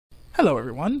Hello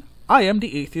everyone, I am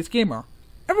the Atheist Gamer.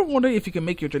 Ever wonder if you can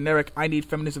make your generic I Need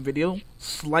Feminism video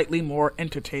slightly more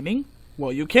entertaining?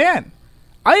 Well, you can!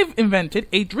 I've invented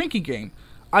a drinking game.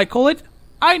 I call it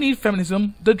I Need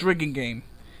Feminism, the drinking game.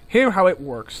 Here's how it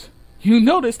works. You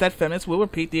notice that feminists will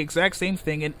repeat the exact same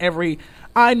thing in every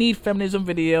I Need Feminism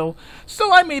video,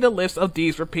 so I made a list of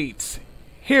these repeats.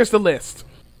 Here's the list.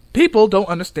 People don't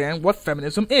understand what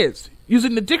feminism is,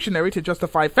 using the dictionary to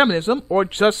justify feminism, or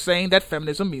just saying that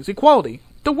feminism means equality.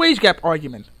 The wage gap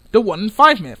argument, the 1 in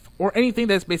 5 myth, or anything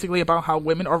that's basically about how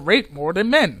women are raped more than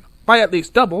men, by at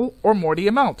least double or more the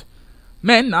amount.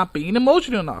 Men not being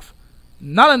emotional enough.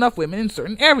 Not enough women in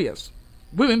certain areas.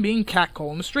 Women being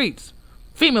catcalled in the streets.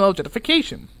 Female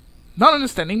objectification. Not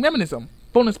understanding feminism.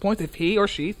 Bonus points if he or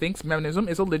she thinks feminism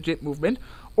is a legit movement,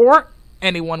 or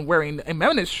anyone wearing a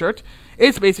feminist shirt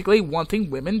is basically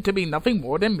wanting women to be nothing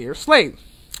more than mere slaves.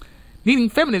 Needing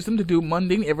feminism to do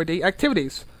mundane everyday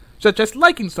activities, such as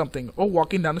liking something or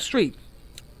walking down the street.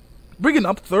 Bringing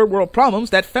up third world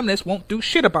problems that feminists won't do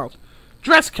shit about.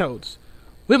 Dress codes.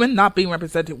 Women not being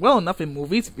represented well enough in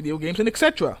movies, video games, and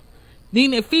etc.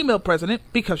 Needing a female president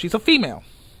because she's a female.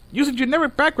 Using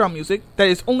generic background music that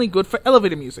is only good for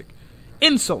elevator music.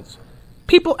 Insults.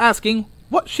 People asking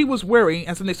what she was wearing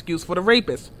as an excuse for the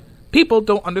rapist. People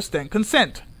don't understand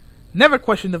consent. Never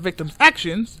question the victim's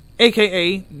actions,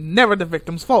 aka never the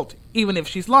victim's fault, even if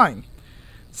she's lying.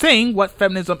 Saying what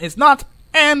feminism is not,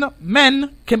 and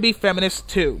men can be feminists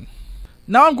too.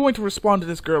 Now I'm going to respond to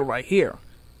this girl right here.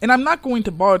 And I'm not going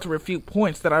to bother to refute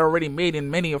points that I already made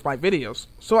in many of my videos,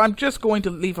 so I'm just going to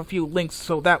leave a few links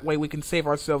so that way we can save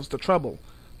ourselves the trouble.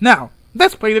 Now,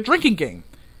 let's play the drinking game.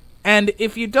 And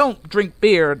if you don't drink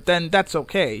beer, then that's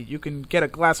okay. You can get a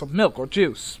glass of milk or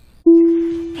juice.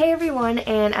 Hey everyone,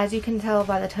 and as you can tell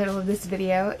by the title of this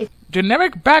video,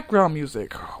 Generic background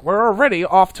music. We're already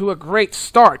off to a great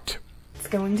start. It's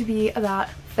going to be about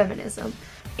feminism.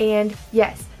 And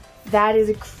yes, that is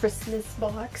a Christmas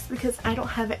box because I don't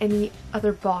have any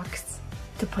other box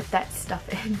to put that stuff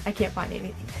in. I can't find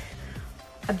anything.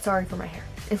 I'm sorry for my hair.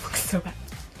 It looks so bad.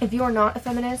 If you are not a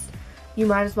feminist, you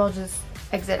might as well just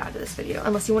exit out of this video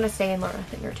unless you want to stay and learn a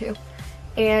thing or two.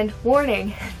 And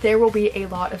warning, there will be a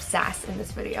lot of sass in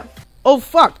this video. Oh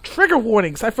fuck, trigger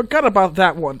warnings, I forgot about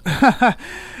that one.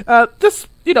 Just,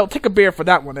 take a beer for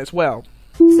that one as well.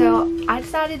 So, I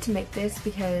decided to make this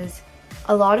because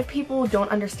a lot of people don't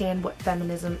understand what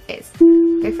feminism is.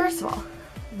 Okay, first of all,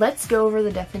 let's go over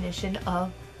the definition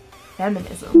of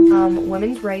feminism.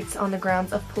 Women's rights on the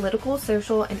grounds of political,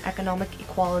 social, and economic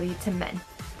equality to men.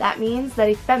 That means that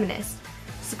a feminist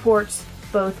supports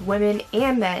both women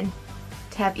and men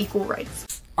to have equal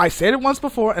rights. I said it once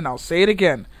before and I'll say it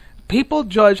again. People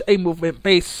judge a movement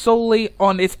based solely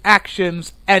on its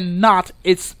actions and not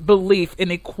its belief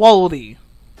in equality.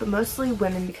 But mostly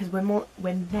women, because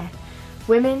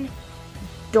women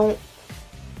don't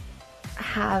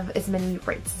have as many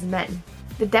rights as men.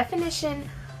 The definition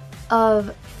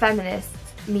of feminist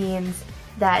means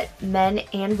that men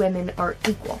and women are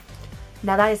equal.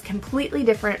 Now that is completely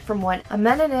different from what a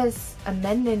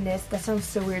meninist, that sounds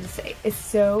so weird to say, is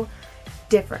so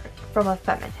different from a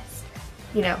feminist.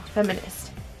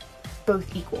 Feminist,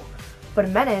 both equal. But a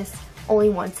meninist only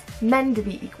wants men to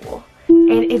be equal.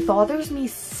 And it bothers me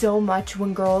so much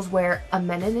when girls wear a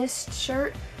meninist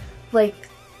shirt. Like,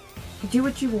 do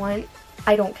what you want,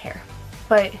 I don't care.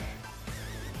 But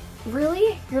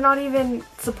really? You're not even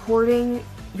supporting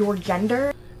your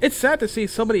gender? It's sad to see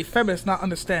so many feminists not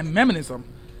understand feminism.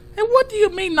 And what do you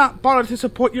mean not bother to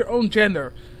support your own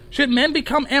gender? Should men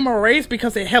become MRAs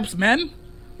because it helps men?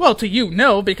 Well, to you,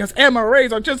 no, because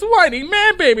MRAs are just whining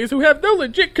man babies who have no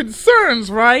legit concerns,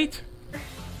 right?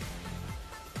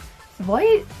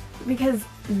 What? Because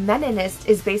meninist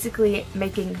is basically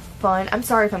making fun. I'm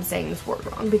sorry if I'm saying this word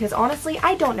wrong, because honestly,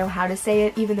 I don't know how to say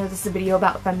it, even though this is a video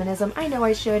about feminism. I know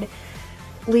I should.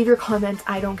 Leave your comments,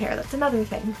 I don't care. That's another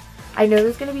thing. I know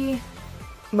there's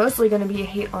mostly going to be a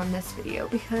hate on this video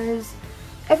because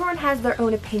everyone has their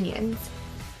own opinions.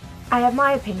 I have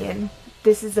my opinion.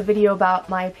 This is a video about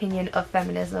my opinion of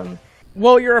feminism.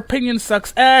 Well, your opinion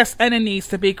sucks ass and it needs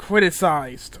to be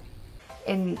criticized.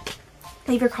 And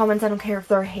leave your comments, I don't care if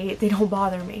they're hate, they don't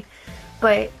bother me.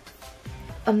 But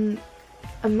a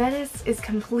menace is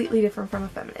completely different from a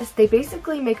feminist. They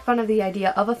basically make fun of the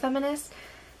idea of a feminist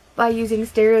by using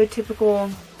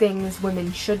stereotypical things women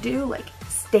should do, like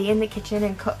stay in the kitchen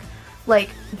and cook. Like,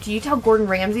 do you tell Gordon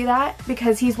Ramsay that?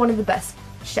 Because he's one of the best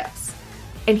chefs,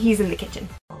 and he's in the kitchen.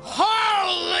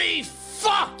 Holy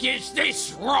fuck, is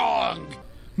this wrong?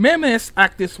 Feminists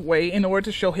act this way in order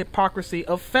to show hypocrisy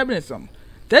of feminism.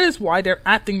 That is why they're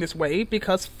acting this way,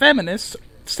 because feminists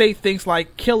say things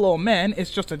like kill all men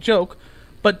is just a joke,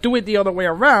 but do it the other way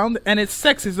around and it's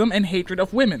sexism and hatred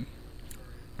of women.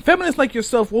 Feminists like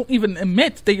yourself won't even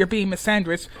admit that you're being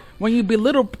misandrous when you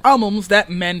belittle problems that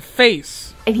men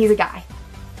face. And he's a guy.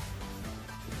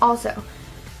 Also,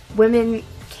 women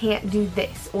can't do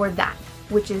this or that,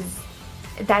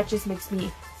 that just makes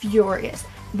me furious.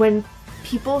 When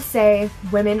people say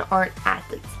women aren't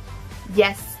athletes,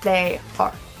 yes they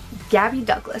are. Gabby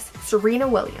Douglas, Serena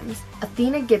Williams,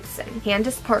 Athena Gibson,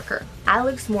 Candace Parker,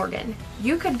 Alex Morgan,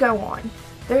 you could go on.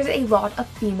 There's a lot of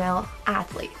female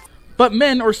athletes. But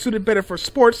men are suited better for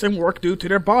sports and work due to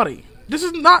their body. This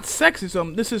is not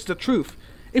sexism, this is the truth.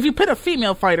 If you pit a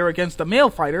female fighter against a male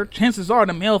fighter, chances are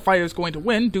the male fighter is going to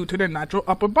win due to their natural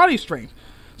upper body strength.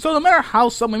 So no matter how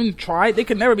some women try, they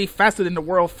can never be faster than the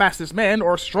world's fastest man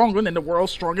or stronger than the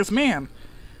world's strongest man.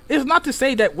 It's not to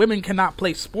say that women cannot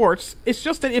play sports, it's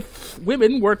just that if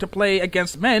women were to play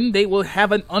against men, they will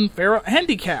have an unfair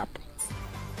handicap.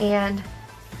 And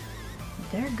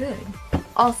they're good.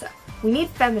 Also, we need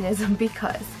feminism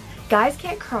because guys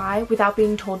can't cry without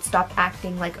being told stop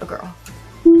acting like a girl.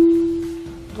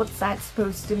 What's that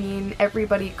supposed to mean?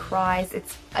 Everybody cries.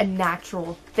 It's a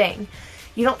natural thing.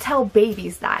 You don't tell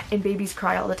babies that, and babies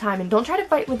cry all the time. And don't try to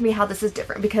fight with me how this is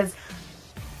different, because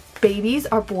babies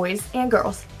are boys and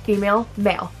girls, female,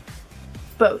 male.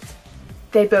 Both.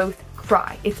 They both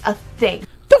cry. It's a thing.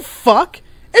 The fuck?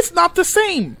 It's not the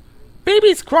same.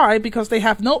 Babies cry because they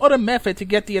have no other method to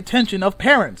get the attention of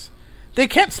parents. They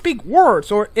can't speak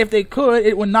words, or if they could,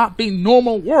 it would not be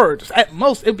normal words. At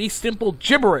most, it would be simple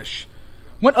gibberish.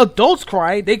 When adults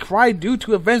cry, they cry due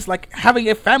to events like having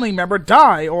a family member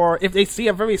die, or if they see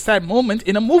a very sad moment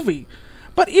in a movie.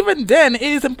 But even then, it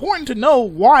is important to know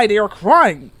why they are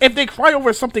crying. If they cry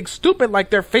over something stupid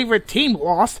like their favorite team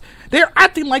lost, they are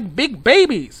acting like big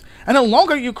babies. And the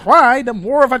longer you cry, the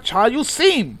more of a child you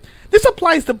seem. This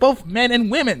applies to both men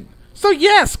and women. So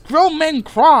yes, grown men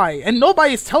cry, and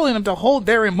nobody is telling them to hold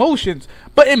their emotions,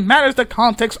 but it matters the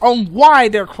context on why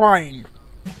they're crying.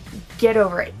 Get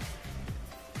over it.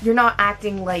 You're not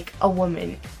acting like a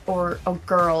woman, or a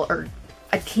girl, or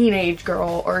a teenage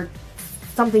girl, or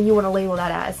something you want to label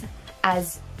that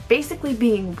as basically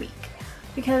being weak.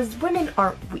 Because women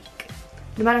aren't weak,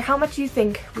 no matter how much you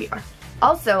think we are.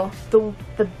 Also,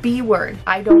 the B word,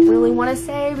 I don't really want to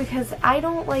say because I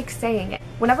don't like saying it.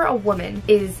 Whenever a woman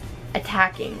is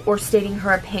attacking or stating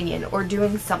her opinion or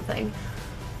doing something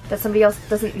that somebody else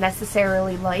doesn't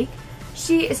necessarily like,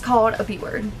 she is called a B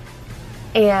word.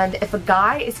 And if a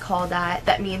guy is called that,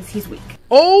 that means he's weak.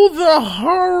 Oh, the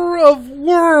horror of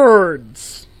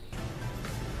words!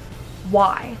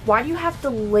 Why? Why do you have to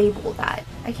label that?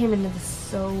 I came into this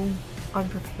so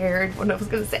unprepared when I was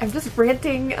gonna say. I'm just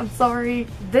ranting, I'm sorry.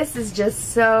 This is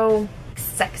just so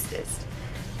sexist.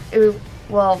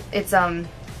 It's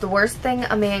the worst thing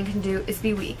a man can do is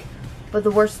be weak, but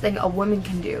the worst thing a woman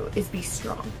can do is be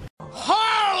strong.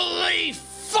 Holy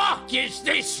fuck, is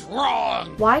this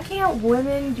wrong? Why can't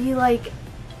women be like,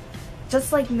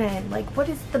 just like men? Like, what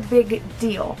is the big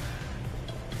deal?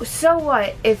 So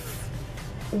what if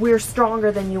we're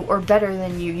stronger than you or better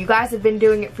than you? You guys have been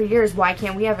doing it for years. Why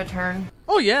can't we have a turn?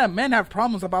 Oh yeah, men have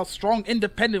problems about strong,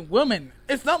 independent women.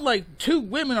 It's not like two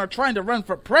women are trying to run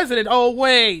for president. Oh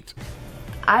wait!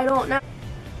 I don't know.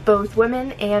 Both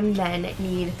women and men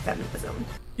need feminism.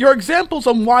 Your examples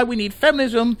on why we need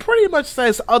feminism pretty much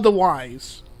says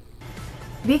otherwise.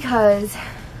 Because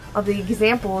of the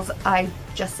examples I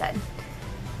just said.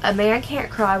 A man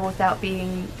can't cry without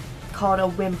being called a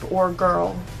wimp or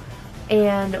girl.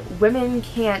 And women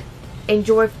can't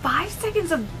enjoy 5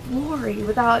 seconds of glory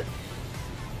without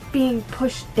being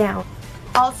pushed down.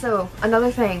 Also,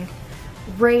 another thing,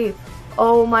 rape,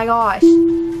 oh my gosh,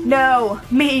 no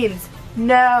means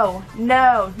no,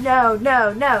 no, no,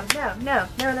 no, no, no, no, no,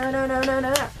 no, no, no, no, no,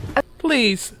 no.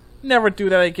 Please, never do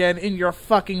that again in your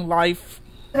fucking life.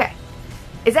 Okay,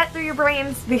 is that through your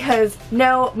brains? Because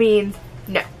no means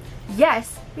no.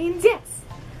 Yes means yes.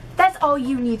 That's all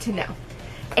you need to know.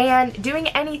 And doing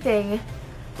anything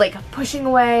like pushing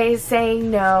away, saying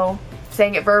no,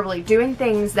 saying it verbally, doing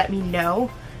things that mean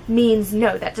no means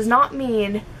no. That does not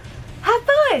mean have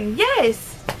fun,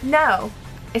 yes, no.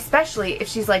 Especially if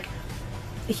she's like,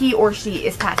 he or she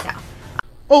is passed out.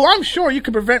 Oh, I'm sure you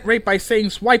can prevent rape by saying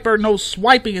swiper no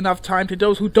swiping enough time to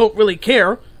those who don't really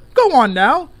care. Go on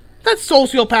now. That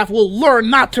sociopath will learn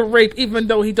not to rape even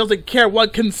though he doesn't care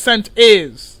what consent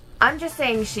is. I'm just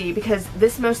saying she because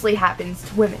this mostly happens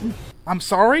to women. I'm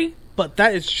sorry, but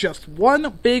that is just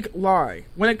one big lie.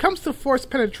 When it comes to forced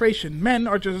penetration, men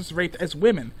are just as raped as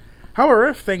women.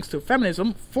 However, thanks to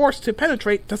feminism, forced to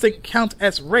penetrate doesn't count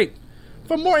as rape.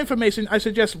 For more information, I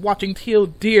suggest watching Teal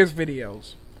Deer's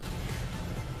videos.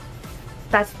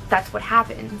 That's what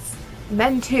happens.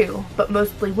 Men too, but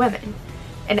mostly women.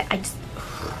 And I just...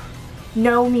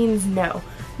 No means no.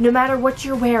 No matter what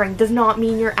you're wearing does not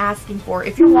mean you're asking for it.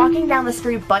 If you're walking down the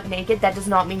street butt naked, that does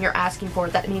not mean you're asking for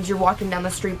it. That means you're walking down the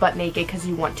street butt naked because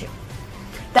you want to.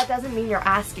 That doesn't mean you're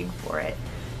asking for it.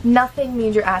 Nothing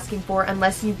means you're asking for it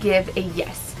unless you give a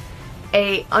yes.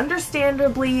 A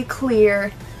understandably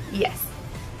clear yes.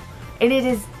 And it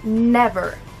is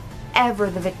never,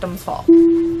 ever the victim's fault.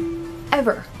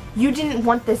 Ever. You didn't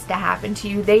want this to happen to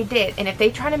you, they did. And if they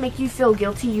try to make you feel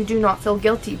guilty, you do not feel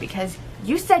guilty because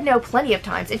you said no plenty of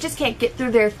times. It just can't get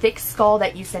through their thick skull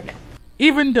that you said no.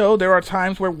 Even though there are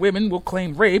times where women will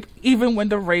claim rape, even when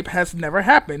the rape has never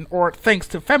happened, or thanks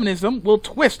to feminism, will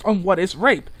twist on what is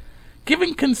rape.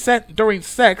 Giving consent during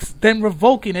sex, then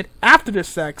revoking it after the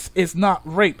sex is not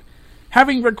rape.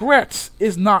 Having regrets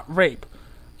is not rape.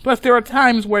 Plus, there are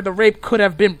times where the rape could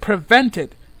have been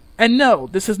prevented. And no,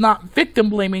 this is not victim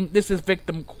blaming, this is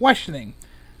victim questioning.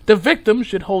 The victim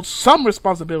should hold some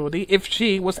responsibility if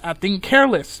she was acting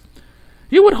careless.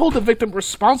 You would hold the victim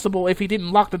responsible if he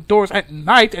didn't lock the doors at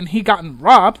night and he gotten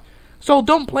robbed. So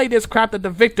don't play this crap that the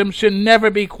victim should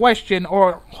never be questioned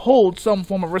or hold some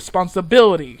form of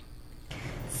responsibility.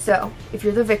 So, if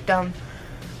you're the victim,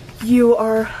 you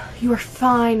are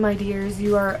fine, my dears.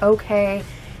 You are okay.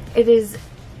 It is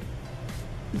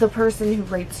the person who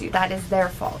rapes you. That is their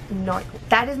fault. Not.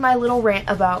 That is my little rant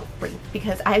about rape,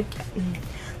 because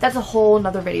that's a whole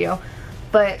nother video,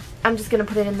 but I'm just gonna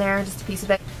put it in there, just a piece of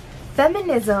it.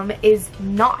 Feminism is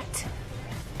not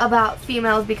about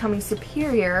females becoming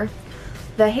superior.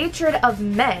 The hatred of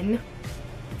men,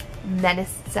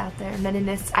 menists out there,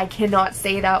 meninists, I cannot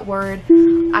say that word.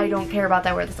 I don't care about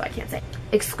that word, so I can't say it.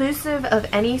 Exclusive of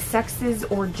any sexes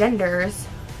or genders,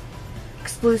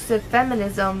 exclusive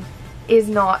feminism is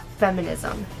not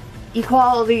feminism.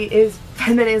 Equality is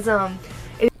feminism.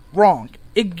 Wrong.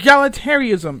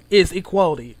 Egalitarianism is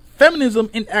equality. Feminism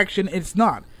in action is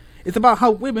not. It's about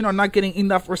how women are not getting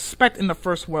enough respect in the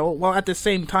first world, while at the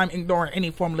same time ignoring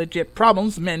any form of legit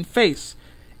problems men face.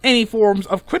 Any forms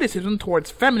of criticism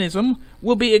towards feminism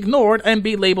will be ignored and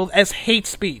be labeled as hate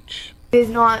speech. It is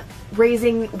not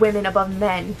raising women above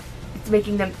men. It's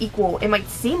making them equal. It might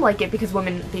seem like it because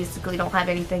women basically don't have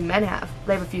anything men have.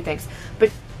 They have a few things, but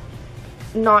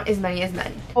not as many as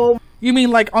men. You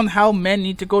mean like on how men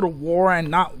need to go to war and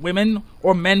not women?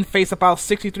 Or men face about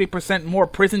 63% more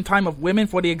prison time of women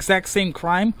for the exact same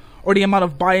crime? Or the amount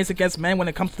of bias against men when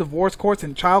it comes to divorce courts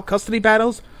and child custody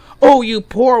battles? Oh, you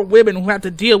poor women who have to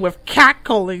deal with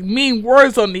catcalling, mean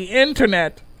words on the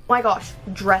internet. Oh my gosh,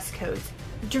 dress codes.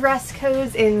 Dress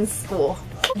codes in school.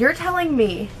 You're telling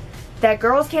me that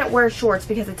girls can't wear shorts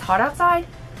because it's hot outside?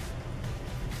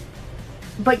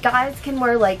 But guys can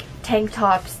wear like tank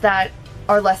tops that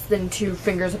are less than 2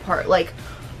 fingers apart. Like,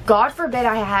 God forbid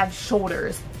I have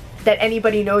shoulders that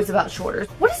anybody knows about shoulders.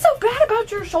 What is so bad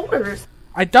about your shoulders?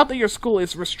 I doubt that your school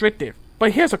is restrictive,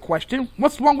 but here's a question.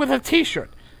 What's wrong with a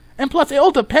t-shirt? And plus, it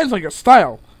all depends on your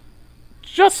style.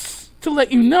 Just to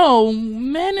let you know,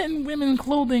 men and women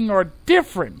clothing are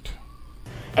different.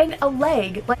 And a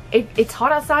leg, like, it's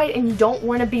hot outside and you don't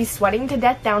want to be sweating to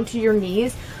death down to your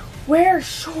knees, wear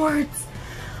shorts.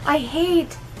 I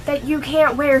hate that you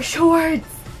can't wear shorts.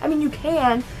 I mean, you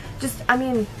can,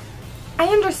 I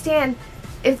understand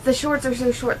if the shorts are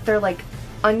so short they're like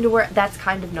underwear, that's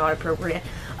kind of not appropriate.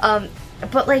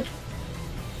 But like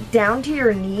down to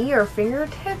your knee or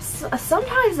fingertips,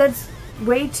 sometimes that's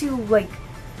way too, like,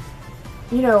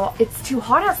 you know, it's too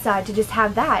hot outside to just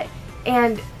have that,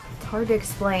 and it's hard to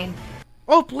explain.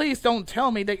 Oh, please don't tell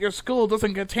me that your school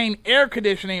doesn't contain air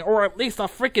conditioning or at least a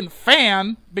freaking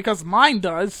fan, because mine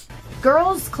does.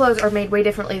 Girls' clothes are made way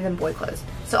differently than boy clothes.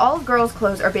 So all of girls'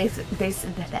 clothes are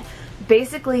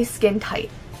basically skin tight.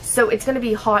 So it's going to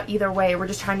be hot either way. We're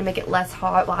just trying to make it less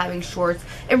hot while having shorts.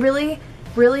 And really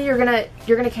you're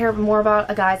gonna care more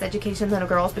about a guy's education than a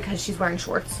girl's because she's wearing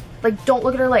shorts. Like, don't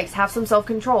look at her legs, have some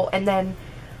self-control, and then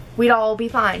we'd all be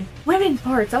fine. Women's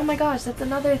parts, oh my gosh, that's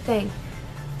another thing.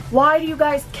 Why do you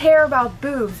guys care about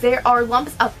boobs? There are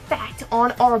lumps of fat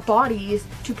on our bodies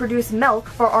to produce milk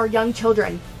for our young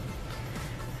children.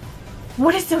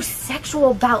 What is so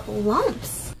sexual about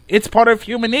lumps? It's part of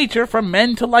human nature for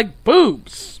men to like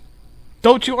boobs.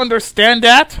 Don't you understand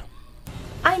that?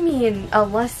 I mean,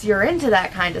 unless you're into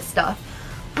that kind of stuff.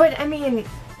 But, I mean,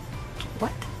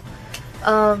 what?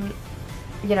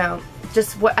 You know,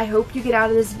 just what I hope you get out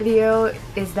of this video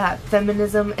is that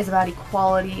feminism is about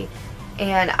equality,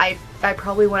 and I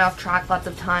probably went off track lots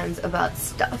of times about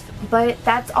stuff. But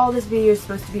that's all this video is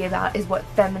supposed to be about, is what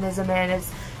feminism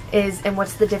is and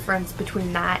what's the difference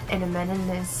between that and a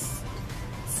meninist.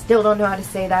 Still don't know how to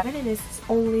say that. Meninists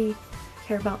only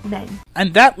care about men.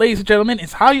 And that, ladies and gentlemen,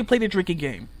 is how you play the drinking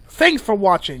game. Thanks for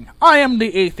watching. I am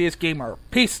the Atheist Gamer.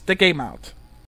 Peace the game out.